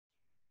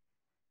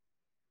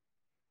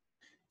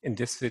In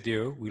this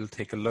video, we'll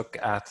take a look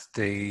at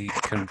the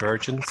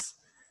convergence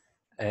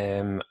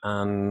and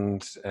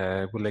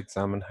we'll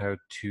examine how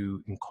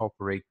to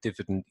incorporate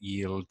dividend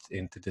yield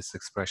into this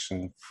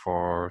expression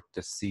for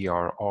the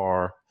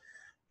CRR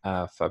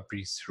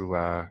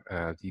Fabrice-Roux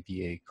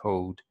VBA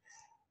code.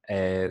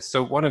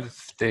 So one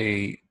of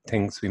the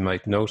things we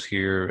might note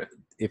here,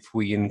 if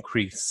we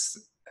increase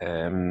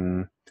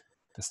the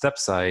step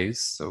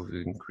size, so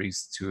we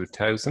increase to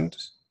 1,000,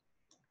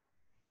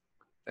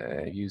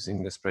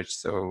 using the spreadsheet,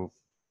 so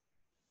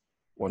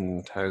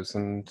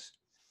 1,000,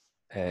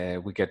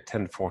 we get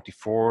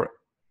 1044.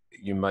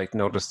 You might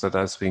notice that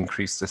as we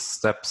increase the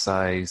step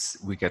size,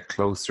 we get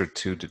closer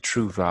to the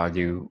true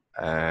value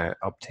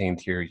obtained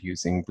here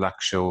using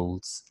Black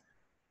Scholes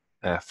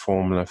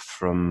formula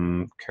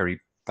from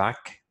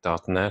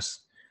curryback.net.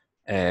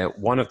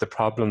 One of the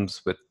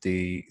problems with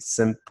the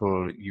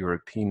simple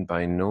European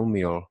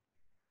binomial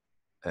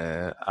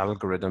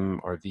algorithm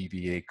or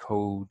VBA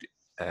code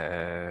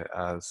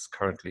as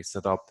currently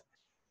set up,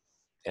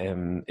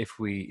 if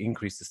we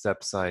increase the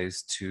step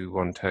size to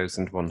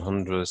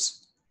 1,100,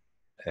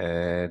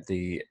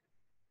 the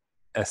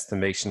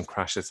estimation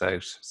crashes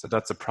out. So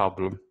that's a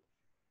problem.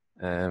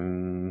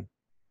 A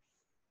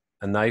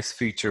nice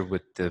feature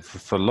with the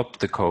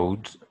Volupta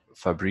code,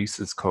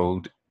 Fabrice's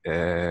code,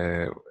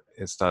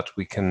 is that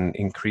we can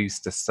increase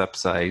the step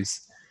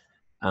size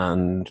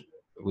and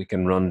we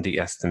can run the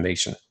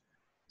estimation.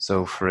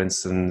 So for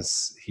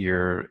instance,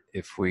 here,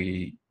 if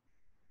we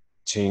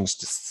change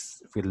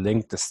this, if we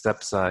link the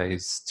step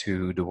size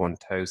to the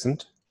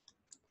 1,000,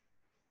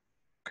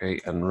 okay,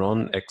 and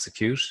run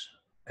execute,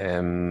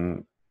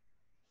 it's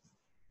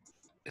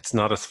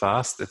not as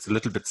fast, it's a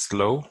little bit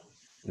slow.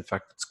 In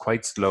fact, it's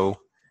quite slow,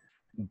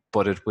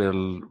 but it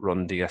will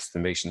run the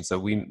estimation. So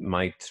we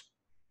might,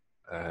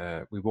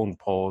 we won't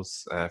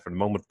pause for the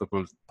moment, but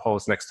we'll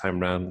pause next time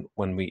round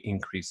when we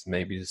increase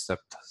maybe the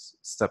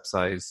step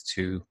size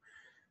to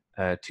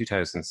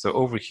 2,000. So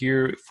over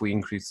here, if we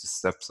increase the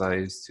step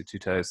size to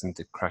 2,000,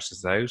 it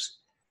crashes out.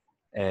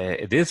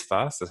 It is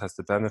fast, it has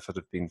the benefit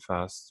of being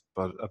fast,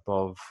 but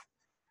above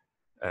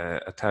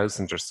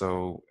 1,000 or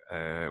so,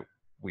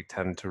 we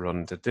tend to run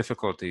into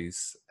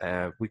difficulties.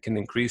 We can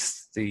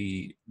increase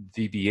the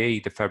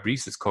VBA, the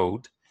Fabrice's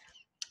code,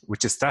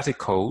 which is static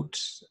code,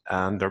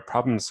 and there are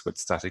problems with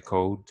static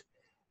code.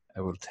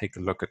 I will take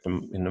a look at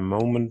them in a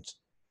moment.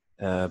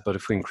 But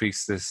if we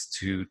increase this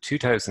to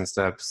 2,000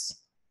 steps,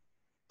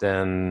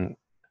 then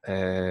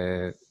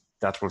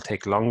that will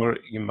take longer.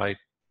 You might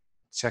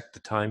check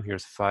the time.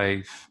 Here's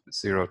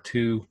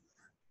 5:02.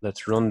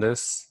 Let's run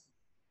this,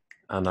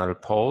 and I'll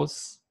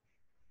pause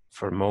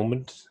for a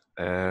moment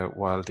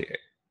while the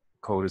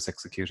code is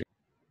executing.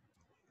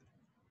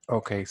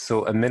 Okay,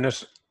 so a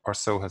minute or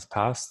so has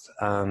passed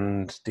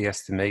and the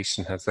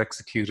estimation has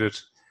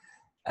executed.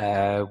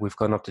 We've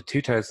gone up to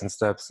 2,000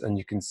 steps, and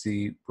you can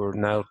see we're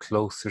now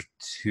closer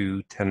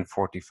to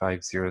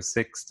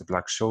 1045.06, the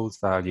Black Scholes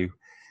value.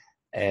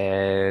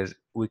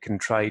 We can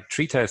try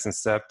 3,000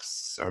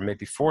 steps or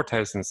maybe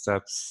 4,000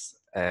 steps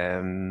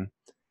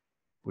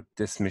with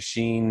this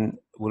machine.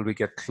 Will we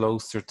get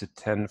closer to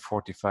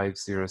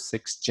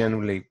 1045.06?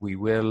 Generally, we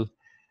will.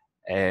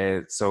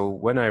 So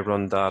when I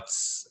run that,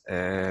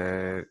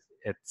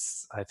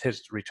 I've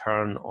hit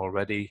return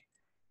already.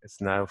 It's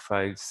now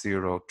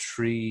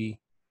 5:03.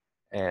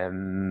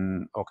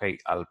 Okay,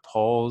 I'll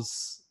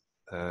pause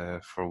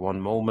for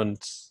one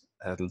moment.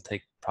 It'll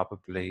take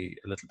probably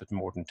a little bit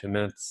more than 2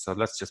 minutes. So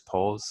let's just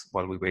pause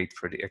while we wait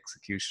for the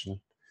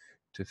execution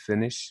to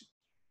finish.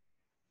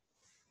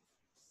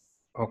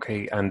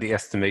 Okay, and the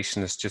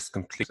estimation is just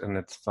complete, and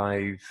it's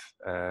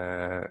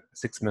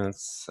 6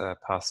 minutes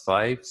past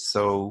 5.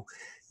 So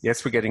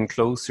yes, we're getting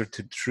closer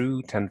to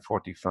true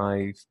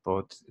 1045,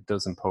 but it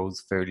does impose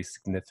fairly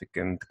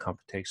significant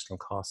computational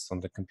costs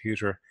on the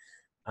computer.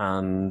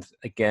 And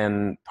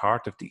again,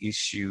 part of the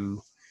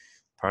issue,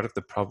 part of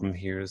the problem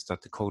here is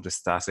that the code is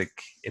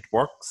static. It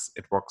works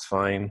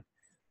fine,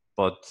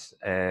 but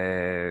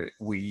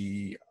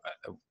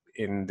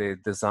in the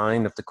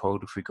design of the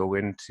code, if we go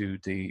into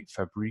the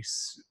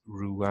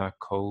Fabrice-Roux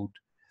code,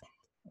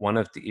 one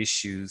of the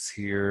issues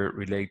here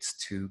relates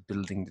to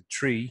building the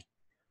tree,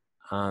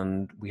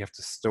 and we have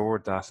to store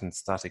that in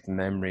static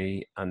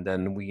memory, and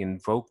then we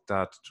invoke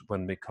that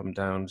when we come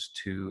down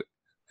to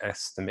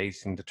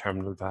estimating the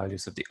terminal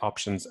values of the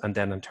options, and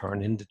then in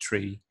turn in the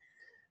tree.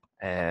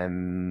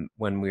 When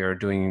we are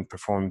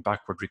performing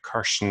backward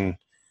recursion,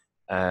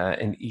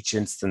 in each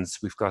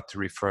instance, we've got to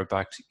refer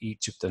back to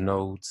each of the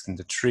nodes in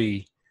the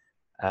tree.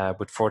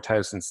 With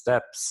 4,000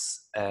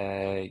 steps,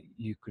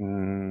 you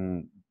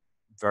can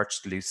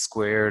virtually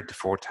square the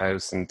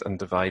 4,000 and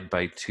divide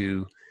by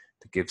 2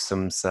 to give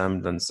some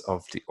semblance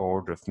of the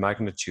order of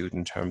magnitude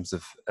in terms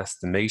of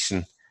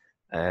estimation.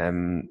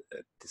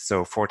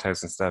 So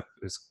 4,000 steps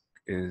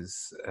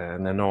is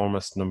an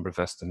enormous number of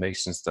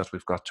estimations that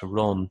we've got to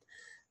run.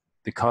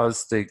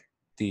 Because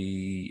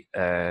the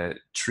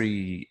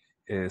tree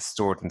is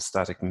stored in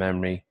static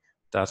memory,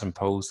 that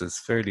imposes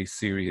fairly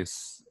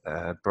serious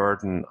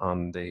burden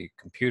on the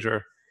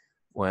computer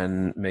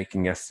when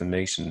making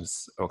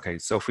estimations. Okay,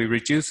 so if we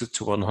reduce it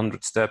to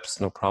 100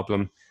 steps, no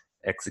problem,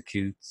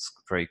 executes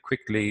very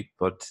quickly,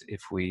 but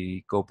if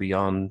we go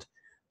beyond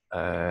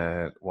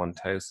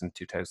 1,000,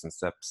 2,000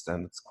 steps,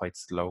 then it's quite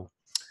slow.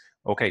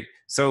 Okay,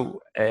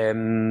 so a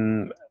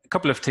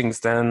couple of things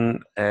then.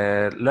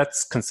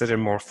 Let's consider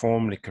more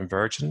formally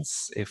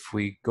convergence. If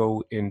we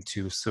go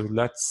into, so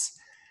let's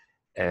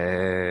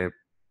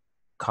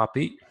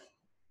copy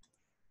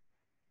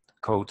the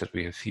code that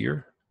we have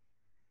here.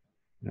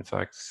 In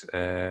fact,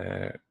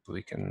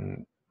 we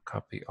can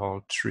copy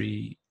all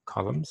 3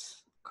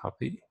 columns,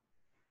 copy,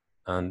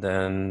 and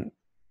then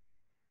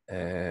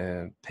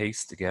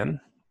paste again.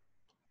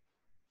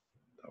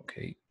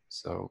 Okay,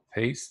 so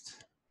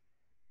paste.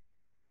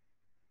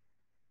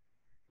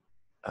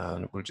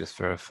 And we'll just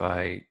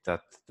verify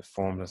that the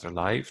formulas are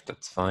live,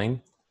 that's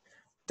fine.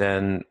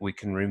 Then we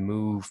can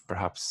remove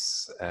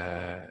perhaps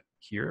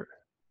here,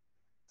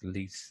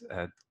 delete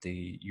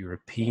the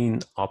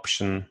European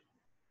option.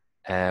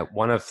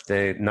 One of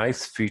the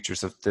nice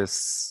features of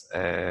this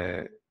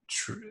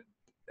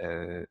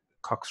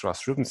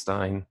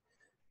Cox-Ross-Rubinstein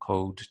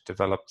code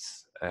developed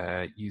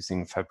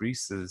using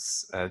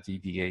Fabrice's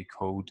VBA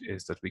code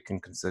is that we can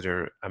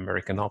consider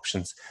American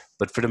options.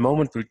 But for the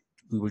moment, we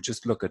will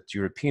just look at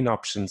European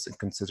options and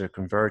consider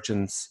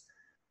convergence.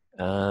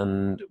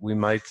 And we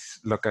might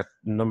look at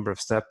number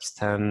of steps,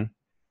 10,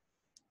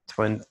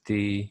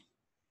 20,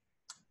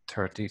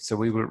 30. So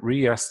we will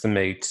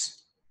re-estimate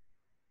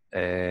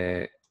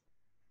the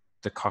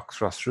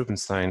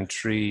Cox-Ross-Rubinstein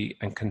tree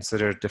and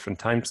consider different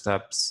time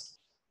steps.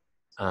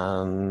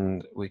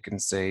 And we can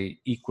say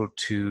equal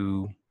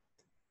to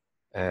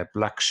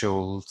Black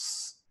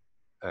Scholes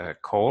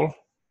call,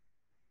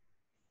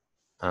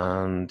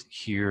 and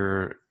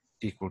here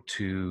equal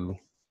to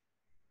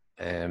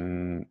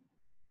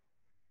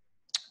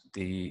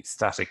the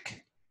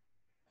static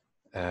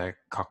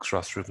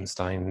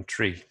Cox-Ross-Rubinstein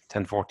tree,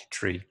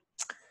 1043.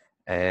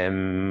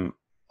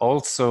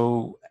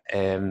 Also,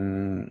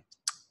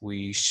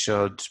 we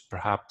should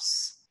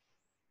perhaps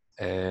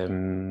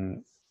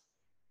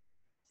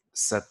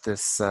set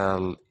this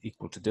cell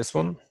equal to this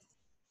one,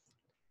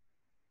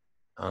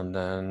 and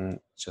then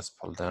just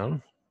pull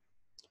down.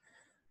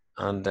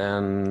 And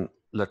then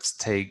let's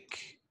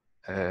take,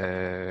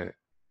 rerun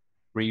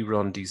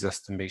these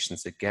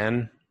estimations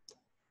again.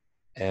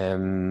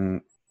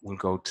 We'll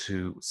go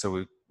to,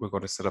 so we're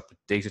going to set up a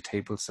data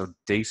table. So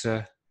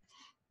data,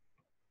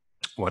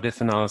 what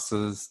if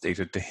analysis,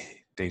 data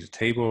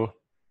table.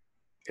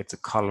 It's a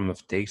column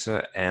of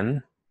data,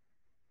 n.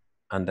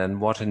 And then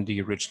what in the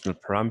original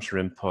parameter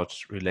input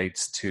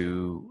relates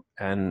to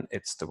n,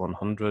 it's the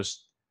 100.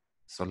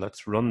 So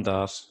let's run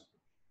that.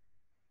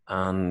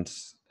 And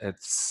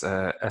it's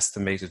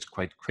estimated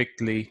quite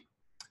quickly.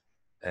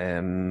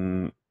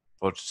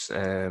 But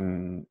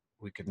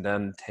we can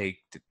then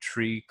take the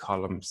 3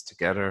 columns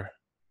together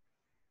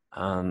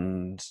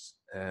and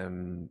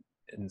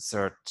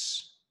insert,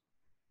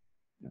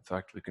 in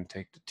fact, we can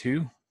take the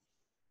 2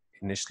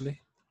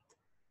 initially,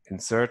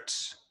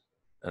 insert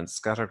and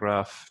scatter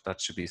graph, that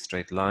should be a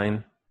straight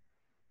line.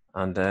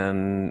 And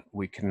then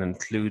we can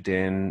include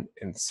in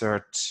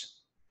insert,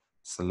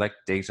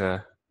 select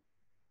data,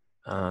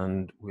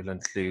 and we'll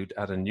include,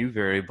 add a new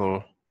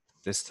variable,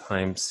 this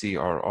time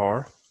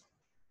CRR.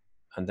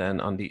 And then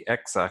on the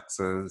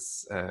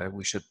x-axis,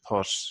 we should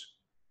put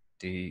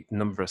the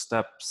number of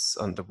steps.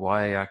 On the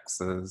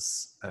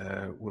y-axis,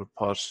 we'll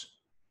put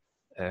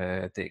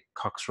the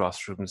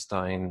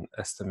Cox-Ross-Rubinstein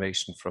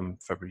estimation from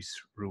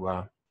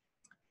Fabrice-Roux.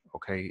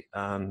 Okay,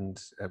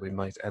 and we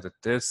might edit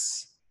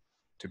this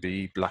to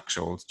be Black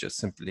Scholes, just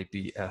simply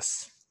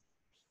BS.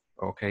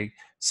 Okay,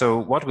 so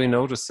what we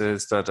notice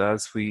is that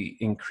as we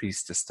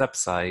increase the step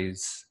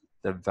size,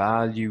 the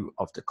value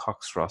of the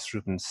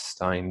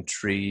Cox-Ross-Rubinstein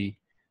tree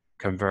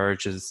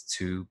converges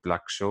to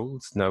Black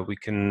Scholes. Now we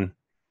can,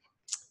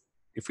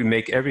 if we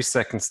make every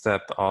second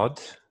step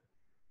odd,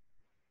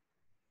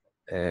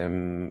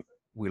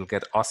 we'll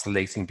get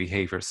oscillating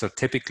behavior. So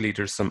typically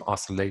there's some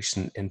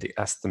oscillation in the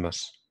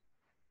estimate,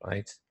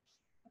 right?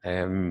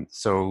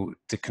 So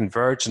the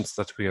convergence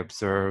that we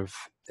observe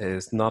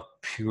is not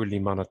purely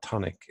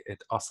monotonic,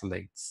 it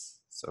oscillates.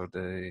 So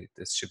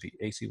this should be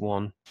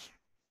 81,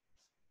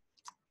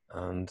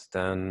 and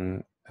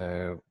then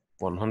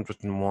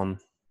 101.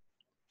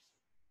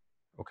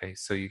 Okay,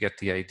 so you get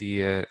the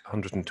idea,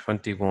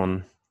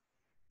 121.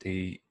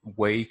 The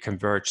way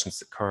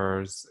convergence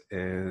occurs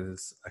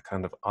is a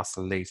kind of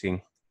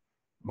oscillating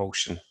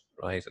motion,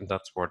 right? And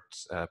that's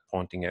worth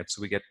pointing out.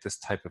 So we get this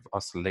type of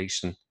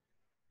oscillation.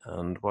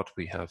 And what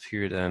we have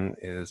here then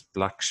is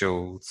Black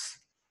Scholes,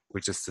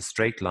 which is the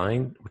straight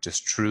line, which is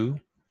true,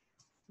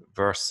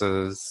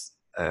 versus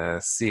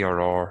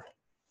CRR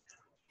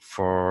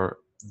for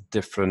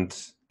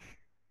different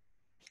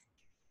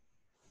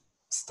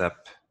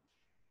step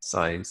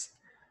size.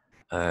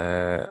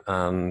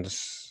 And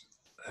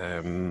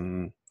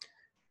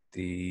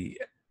the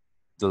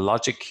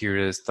logic here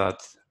is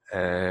that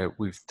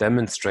we've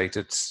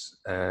demonstrated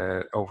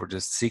over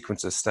the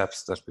sequence of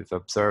steps that we've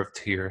observed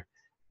here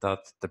that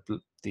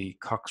the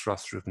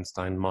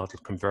Cox-Ross-Rubinstein model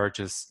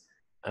converges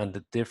and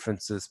the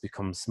differences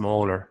become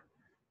smaller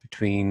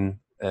between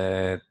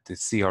the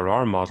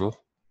CRR model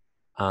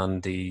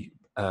and the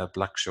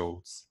Black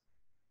Scholes.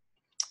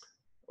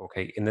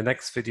 Okay, in the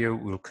next video,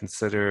 we'll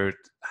consider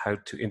how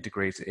to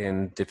integrate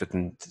in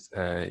dividend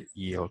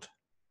yield.